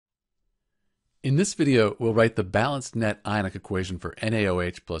In this video, we'll write the balanced net ionic equation for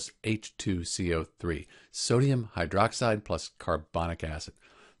NaOH plus H2CO3, sodium hydroxide plus carbonic acid.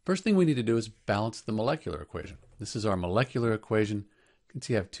 First thing we need to do is balance the molecular equation. This is our molecular equation. You can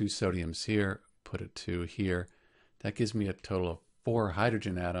see I have two sodiums here, put a 2 here. That gives me a total of 4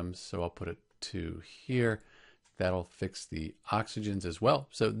 hydrogen atoms, so I'll put a 2 here. That'll fix the oxygens as well.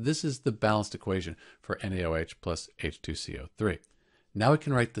 So this is the balanced equation for NaOH plus H2CO3. Now we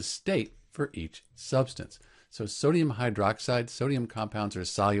can write the state for each substance. So sodium hydroxide, sodium compounds are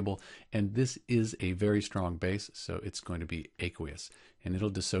soluble, and this is a very strong base, so it's going to be aqueous, and it'll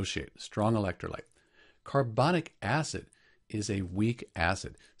dissociate, strong electrolyte. Carbonic acid is a weak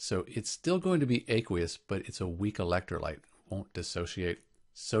acid, so it's still going to be aqueous, but it's a weak electrolyte, won't dissociate.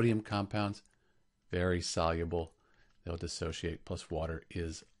 Sodium compounds, very soluble, they'll dissociate, plus water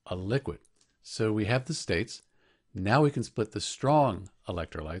is a liquid. So we have the states. Now we can split the strong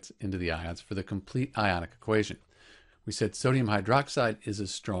electrolytes into the ions for the complete ionic equation. We said sodium hydroxide is a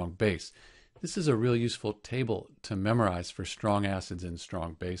strong base. This is a real useful table to memorize for strong acids and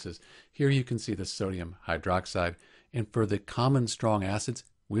strong bases. Here you can see the sodium hydroxide, and for the common strong acids,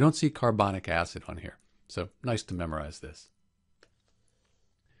 we don't see carbonic acid on here. So nice to memorize this.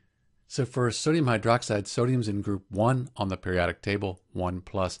 So for sodium hydroxide, sodium's in group 1 on the periodic table, 1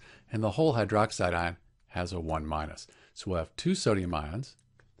 plus, and the whole hydroxide ion has a 1 minus. So we'll have 2 sodium ions,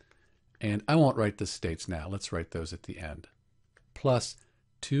 and I won't write the states now. Let's write those at the end. Plus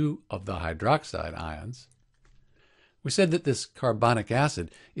 2 of the hydroxide ions. We said that this carbonic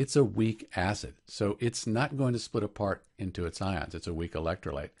acid, it's a weak acid, so it's not going to split apart into its ions. It's a weak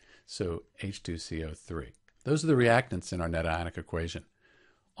electrolyte, so H2CO3. Those are the reactants in our net ionic equation.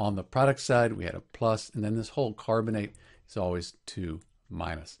 On the product side, we had a plus, and then this whole carbonate is always 2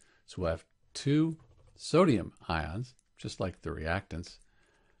 minus. So we'll have 2 sodium ions, just like the reactants,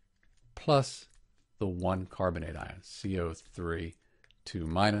 plus the 1 carbonate ion, CO3, 2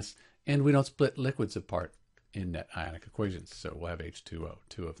 minus, and we don't split liquids apart in net ionic equations, so we'll have H2O,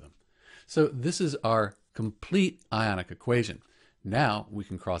 2 of them. So this is our complete ionic equation. Now we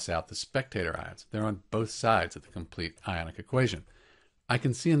can cross out the spectator ions. They're on both sides of the complete ionic equation. I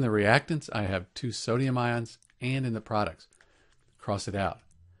can see in the reactants I have 2 sodium ions, and in the products. Cross it out.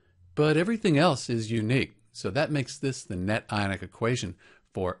 But everything else is unique, so that makes this the net ionic equation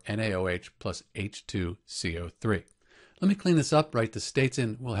for NaOH plus H2CO3. Let me clean this up, write the states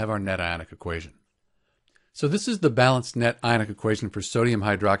in, we'll have our net ionic equation. So this is the balanced net ionic equation for sodium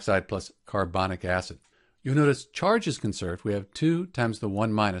hydroxide plus carbonic acid. You'll notice charge is conserved. We have 2 times the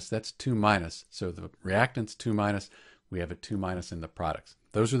 1 minus, that's 2 minus. So the reactants 2 minus, we have a 2 minus in the products.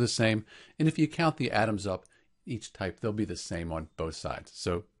 Those are the same, and if you count the atoms up, each type, they'll be the same on both sides.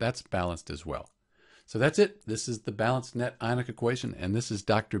 So that's balanced as well. So that's it. This is the balanced net ionic equation, and this is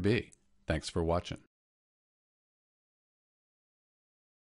Dr. B. Thanks for watching.